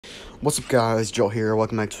What's up guys, Joel here,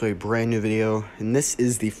 welcome back to a brand new video, and this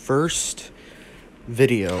is the first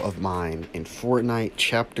video of mine in Fortnite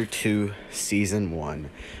Chapter 2 Season 1.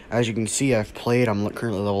 As you can see, I've played, I'm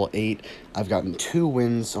currently level 8, I've gotten 2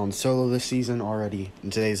 wins on solo this season already,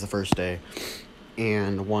 and today's the first day,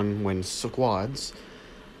 and 1 win squads,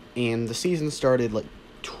 and the season started like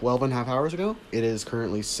 12 and a half hours ago. It is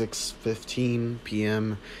currently 6:15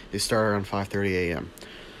 p.m, it started around 5:30 a.m,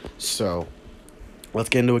 so let's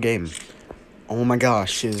get into a game. Oh my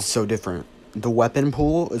gosh, it is so different. The weapon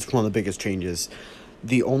pool is one of the biggest changes.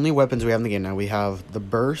 The only weapons we have in the game now, we have the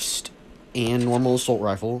burst and normal assault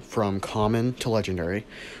rifle from common to legendary.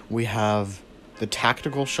 We have the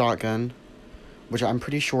tactical shotgun, which I'm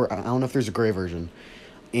pretty sure, I don't know if there's a gray version.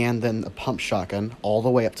 And then the pump shotgun all the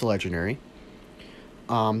way up to legendary.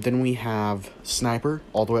 Then we have sniper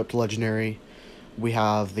all the way up to legendary. We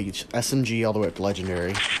have the SMG all the way up to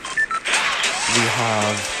legendary. We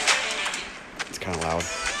have, it's kind of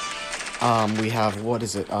loud, we have, what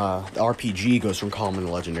is it, the RPG goes from common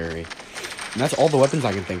to legendary, and that's all the weapons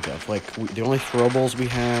I can think of. Like, the only throwables we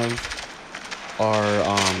have are,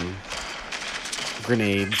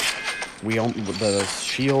 grenades. The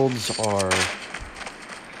shields are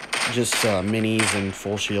just, minis and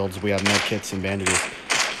full shields. We have medkits and bandages.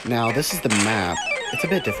 Now, this is the map. It's a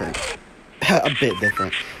bit different. A bit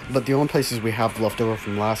different, but the only places we have left over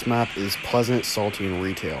from last map is Pleasant, Salty, and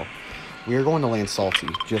Retail. We are going to land Salty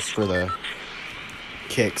just for the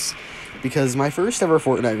kicks, because my first ever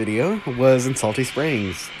Fortnite video was in Salty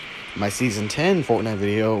Springs. My Season 10 Fortnite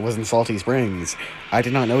video was in Salty Springs. I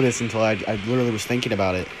did not notice until I literally was thinking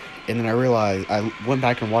about it, and then I realized, I went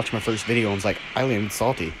back and watched my first video and was like, I landed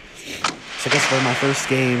Salty. So I guess for my first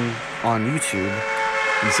game on YouTube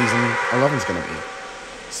in Season 11 is going to be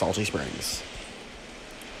Salty Springs.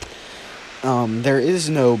 There is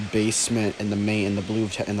no basement in the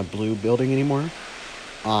blue building anymore.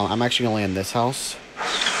 I'm actually gonna land this house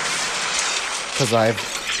because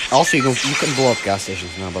you can blow up gas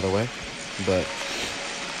stations now, by the way. But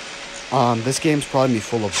this game's probably gonna be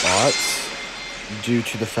full of bots due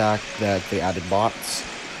to the fact that they added bots,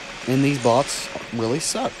 and these bots really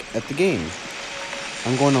suck at the game.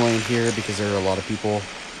 I'm going to land here because there are a lot of people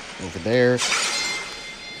over there.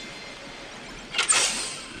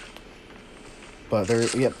 But there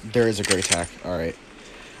is a gray tack. Alright.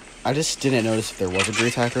 I just didn't notice if there was a gray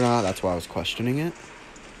tack or not. That's why I was questioning it.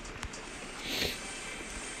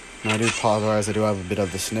 And I do apologize. I do have a bit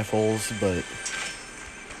of the sniffles, but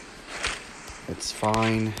it's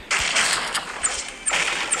fine.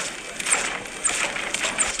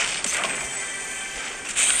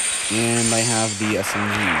 And I have the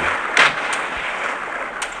SMG.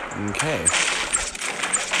 Okay.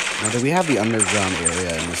 Now, do we have the underground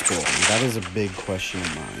area in this building? That is a big question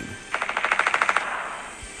of mine.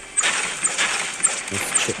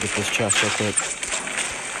 Let's get this chest real quick.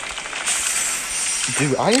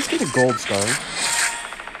 Dude, I just get a gold star.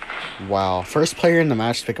 Wow. First player in the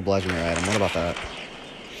match to pick up legendary item. What about that?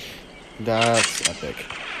 That's epic.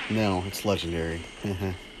 No, it's legendary.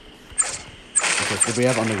 Okay, so do we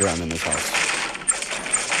have underground in this house?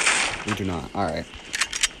 We do not. Alright.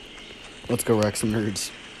 Let's go wreck some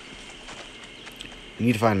nerds. I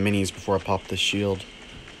need to find minis before I pop this shield.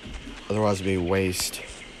 Otherwise it'd be a waste.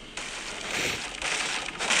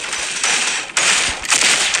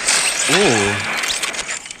 Ooh.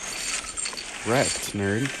 Wrecked,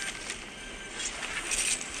 nerd.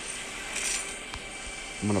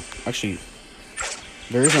 I'm gonna... Actually,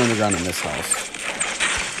 there is an underground in this house.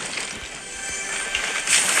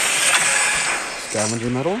 Scavenger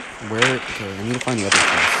medal? Where? Okay, I need to find the other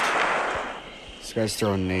chest. This guy's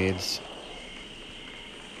throwing nades.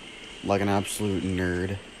 Like an absolute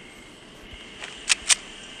nerd.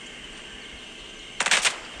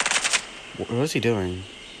 What is he doing?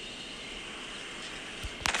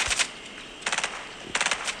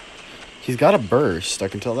 He's got a burst, I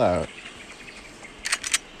can tell that.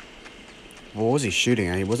 What was he shooting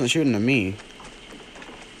at? He wasn't shooting at me.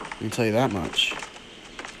 I can tell you that much.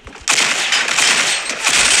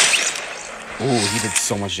 Ooh, he did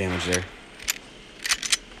so much damage there.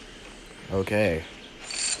 Okay.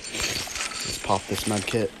 Let's pop this med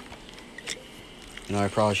kit. You know, I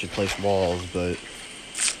probably should place walls, but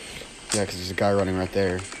yeah, because there's a guy running right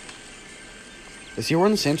there. Is he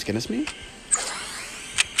wearing the same skin as me?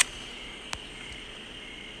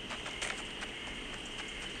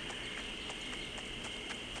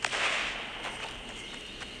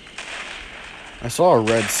 I saw a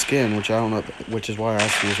red skin, which I don't know, which is why I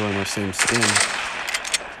asked if he was wearing my same skin.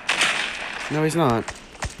 No, he's not.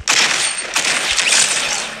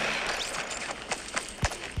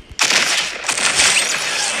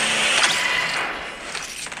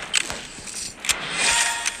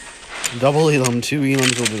 Double elim, 2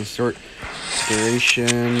 elims with a short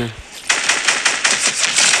duration.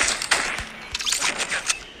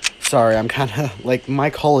 Sorry, I'm kind of, like, my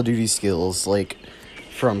Call of Duty skills, like,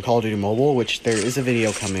 from Call of Duty Mobile, which there is a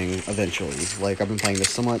video coming eventually. Like, I've been playing this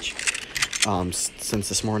so much, since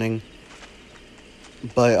this morning.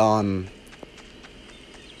 But,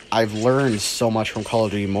 I've learned so much from Call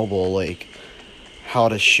of Duty Mobile, like, how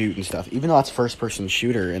to shoot and stuff. Even though that's first-person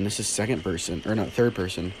shooter, and this is second-person, or no,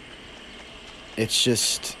 third-person. It's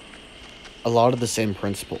just a lot of the same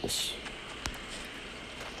principles.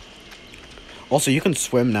 Also, you can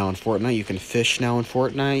swim now in Fortnite. You can fish now in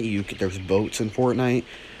Fortnite. There's boats in Fortnite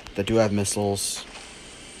that do have missiles,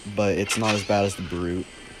 but it's not as bad as the Brute.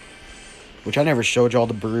 Which I never showed y'all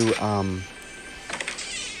the Brute,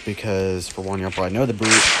 because for one, y'all probably know the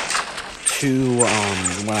Brute. Two,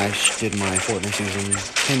 when I did my Fortnite Season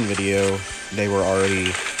 10 video, they were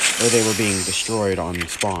being destroyed on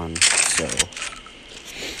spawn, so,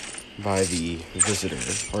 by the visitor,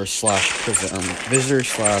 or visitor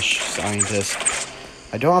slash scientist.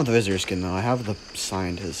 I don't have the visitor skin, though. I have the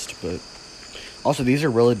scientist, but, also, these are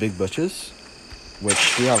really big bushes,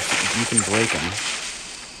 which you can break them.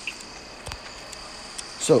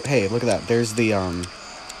 So, hey, look at that. There's the,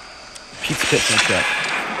 pizza pit food truck.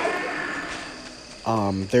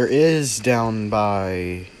 There is down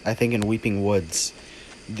by, I think in Weeping Woods,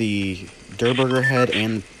 the Durburger head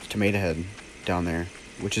and tomato head down there,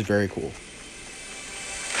 which is very cool.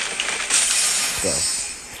 So,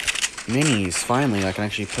 minis, finally, I can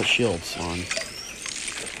actually put shields on.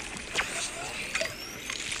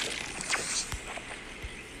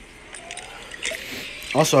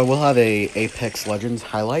 Also, I will have a Apex Legends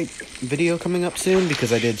highlight video coming up soon,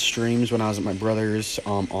 because I did streams when I was at my brother's,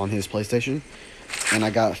 on his PlayStation. And I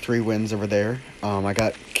got 3 wins over there. I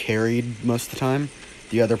got carried most of the time.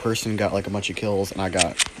 The other person got, like, a bunch of kills, and I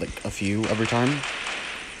got, like, a few every time.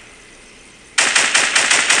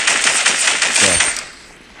 So.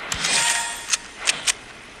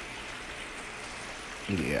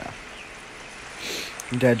 Yeah.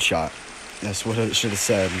 Dead shot. That's what it should have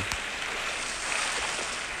said.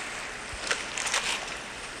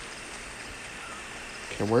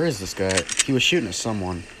 Okay, where is this guy? He was shooting at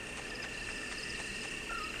someone.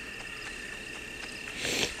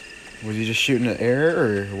 Was he just shooting at air,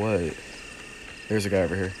 or what? There's a guy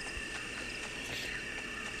over here.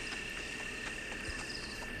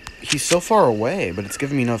 He's so far away, but it's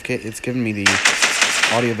giving me it's giving me the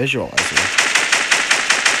audio visualizer.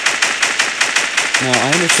 Now,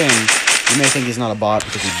 I understand you may think he's not a bot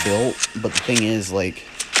because he's built, but the thing is, like,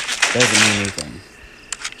 that doesn't mean anything.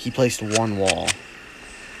 He placed 1 wall.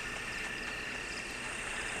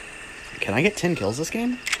 Can I get 10 kills this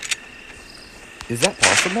game? Is that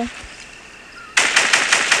possible?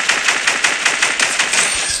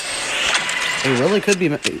 It really could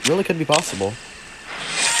be possible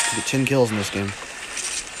to get 10 kills in this game.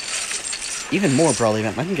 Even more, probably.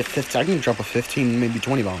 I can get 15. I can drop a 15, maybe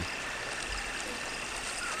 20 bomb.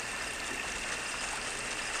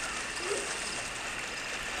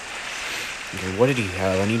 Okay, what did he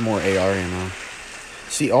have? I need more AR ammo.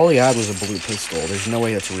 See, all he had was a blue pistol. There's no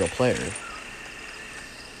way that's a real player.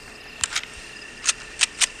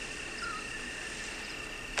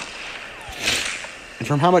 And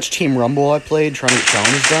from how much Team Rumble I played trying to get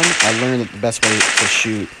challenges done, I learned that the best way to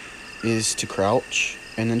shoot is to crouch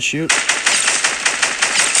and then shoot.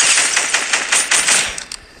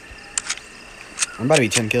 I'm about to be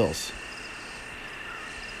 10 kills.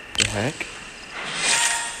 The heck?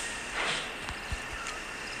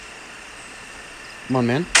 Come on,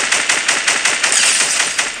 man.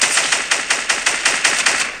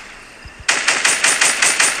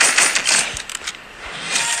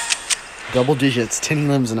 Double digits, 10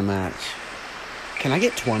 limbs in a match. Can I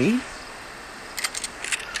get 20?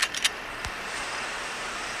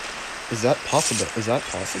 Is that possible? Is that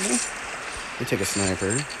possible? Let me take a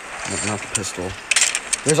sniper. No, not the pistol.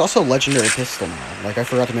 There's also legendary pistol now. Like, I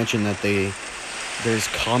forgot to mention that there's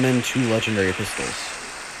common 2 legendary pistols.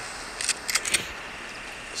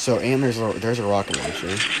 So, and there's a rocket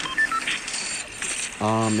launcher.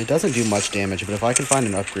 It doesn't do much damage, but if I can find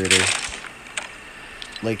an upgrader...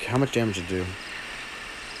 Like, how much damage does it do?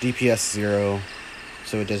 DPS 0,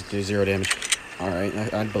 so it does do 0 damage. Alright,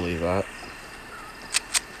 I'd believe that.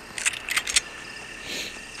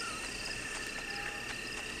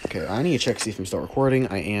 Okay, I need to check, see if I'm still recording.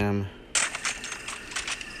 I am.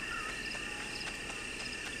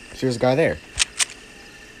 So there's a guy there.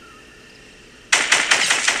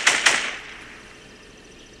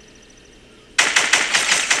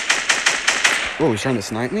 Whoa, he's trying to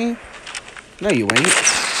snipe me? No, you ain't.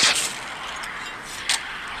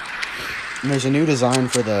 And there's a new design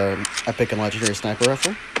for the epic and legendary sniper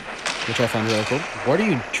rifle, which I found really cool. What are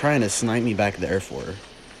you trying to snipe me back there for?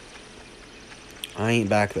 I ain't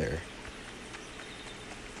back there.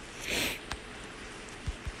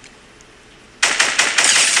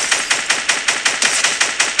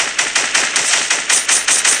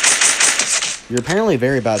 You're apparently a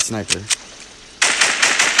very bad sniper.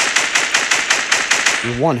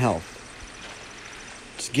 You're 1 health.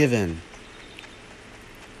 Just give in.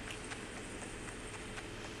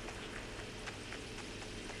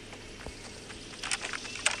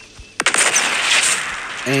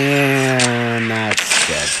 And that's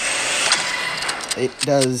dead. It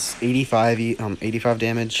does 85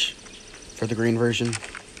 damage for the green version.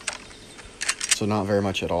 So not very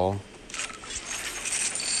much at all.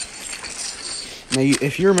 Now,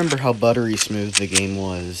 if you remember how buttery smooth the game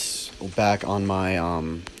was back on my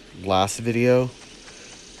last video,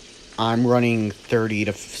 I'm running 30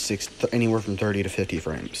 to 60, anywhere from 30 to 50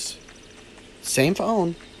 frames. Same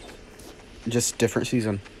phone, just different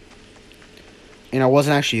season. And I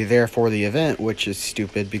wasn't actually there for the event, which is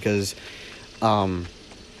stupid because I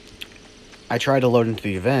tried to load into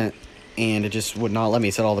the event and it just would not let me.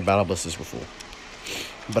 It said all the battle buses were full.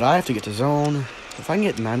 But I have to get to zone. If I can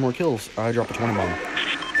get 9 more kills, I drop a 20 bomb.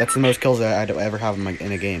 That's the most kills that I'd ever have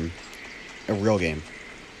in a game. A real game.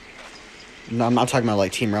 No, I'm not talking about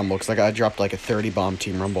like Team Rumble, because I dropped like a 30 bomb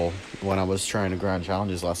Team Rumble when I was trying to grind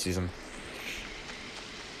challenges last season.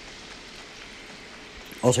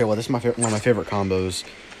 I'll tell you what, this is one of my favorite combos.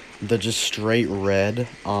 The just straight red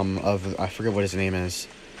of, I forget what his name is,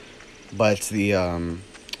 but it's the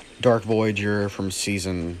Dark Voyager from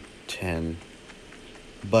Season 10.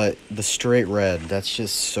 But the straight red, that's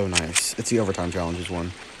just so nice. It's the overtime challenges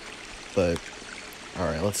one. But,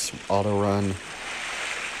 alright, let's auto run.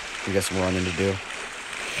 We got some running to do.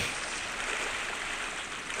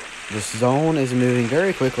 This zone is moving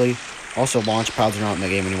very quickly. Also, launch pads are not in the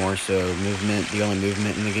game anymore, so the only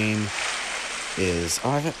movement in the game is...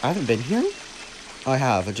 Oh, I haven't been here? Oh, I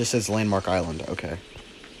have. It just says Landmark Island. Okay.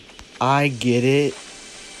 I get it.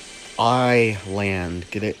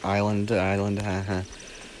 Get it? Island, haha.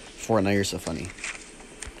 Fortnite, you're so funny.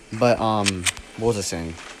 But, what was I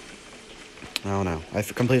saying? I don't know. I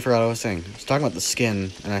completely forgot what I was saying. I was talking about the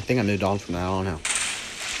skin, and I think I moved on from that. I don't know.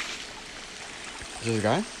 Is there a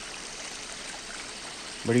guy?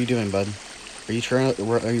 What are you doing, bud? Are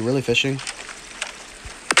you really fishing?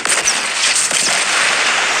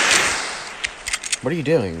 What are you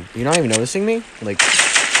doing? You're not even noticing me? Like...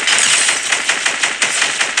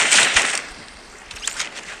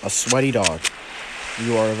 A sweaty dog.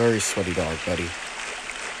 You are a very sweaty dog, buddy.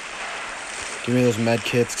 Give me those med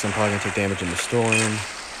kits, because I'm probably going to take damage in the storm.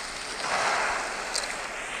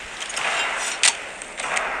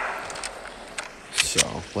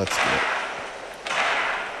 So, let's get it.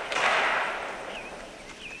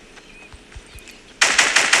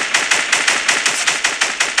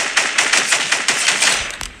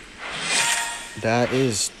 That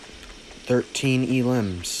is 13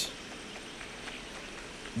 elims.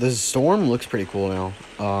 The storm looks pretty cool now.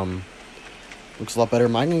 Looks a lot better.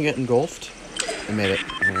 Am I gonna get engulfed? I made it.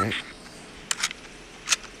 Alright.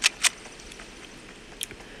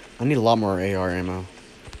 I need a lot more AR ammo.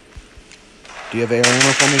 Do you have AR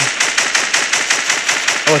ammo for me?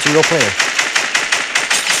 Oh, it's a real player.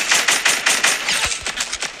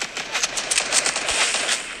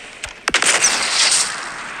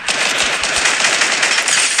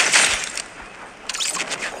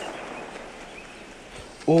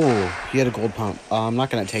 Oh, he had a gold pump. I'm not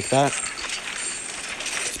gonna take that.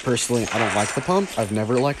 Personally, I don't like the pump. I've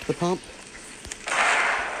never liked the pump.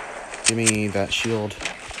 Give me that shield.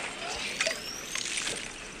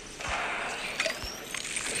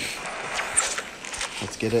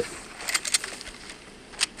 Let's get it.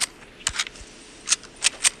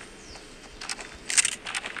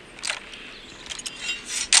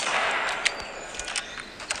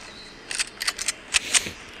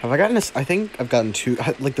 Have I gotten this? I think I've gotten two.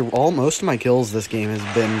 Like, most of my kills this game has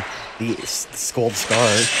been the Gold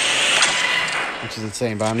Scar, which is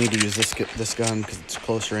insane. But I need to use this gun because it's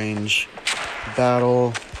close range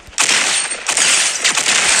battle.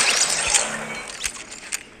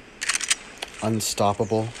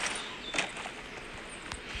 Unstoppable.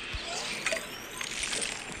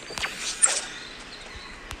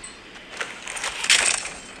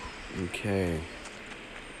 Okay.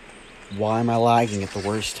 Why am I lagging at the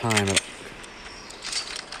worst time?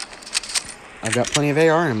 I've got plenty of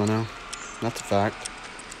AR ammo now. That's a fact.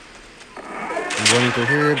 I'm running through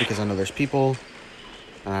here because I know there's people.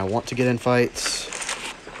 And I want to get in fights.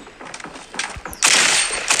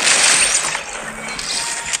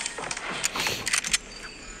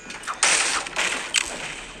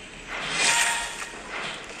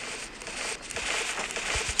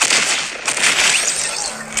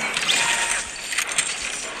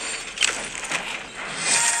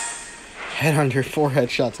 Headhunter, 4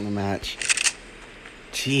 headshots in the match.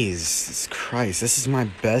 Jesus Christ, this is my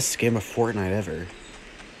best game of Fortnite ever.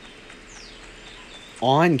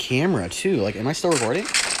 On camera, too. Like, am I still recording?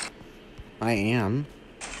 I am.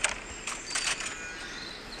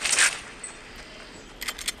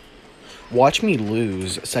 Watch me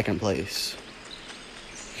lose 2nd place.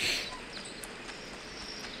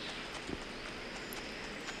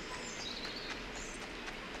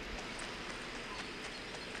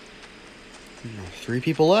 No, 3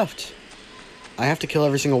 people left. I have to kill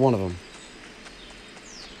every single one of them.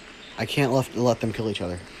 I can't let them kill each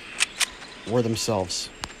other. Or themselves.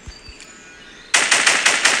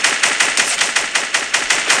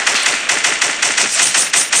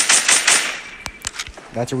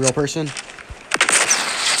 That's a real person?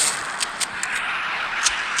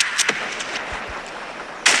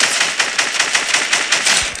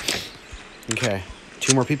 Okay.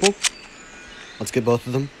 2 more people. Let's get both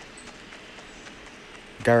of them.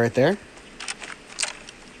 Guy right there.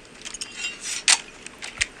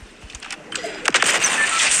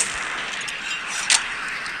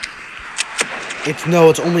 It's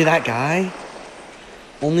only that guy.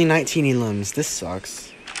 Only 19 elims. This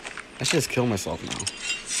sucks. I should just kill myself now.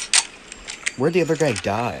 Where'd the other guy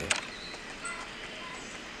die?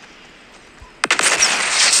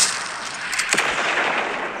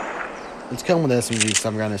 Let's kill him with SMG, because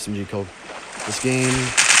I've got an SMG code. This game.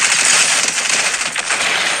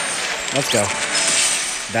 Let's go.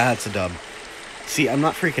 That's a dub. See, I'm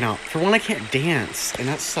not freaking out. For one, I can't dance, and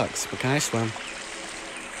that sucks. But can I swim?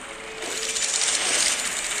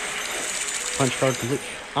 Punch card complete.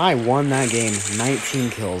 I won that game. 19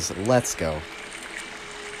 kills. Let's go.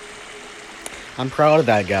 I'm proud of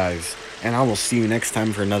that, guys. And I will see you next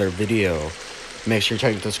time for another video. Make sure you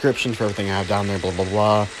check the description for everything I have down there, blah, blah,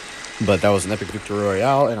 blah. But that was an epic victory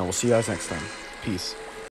royale, and I will see you guys next time. Peace.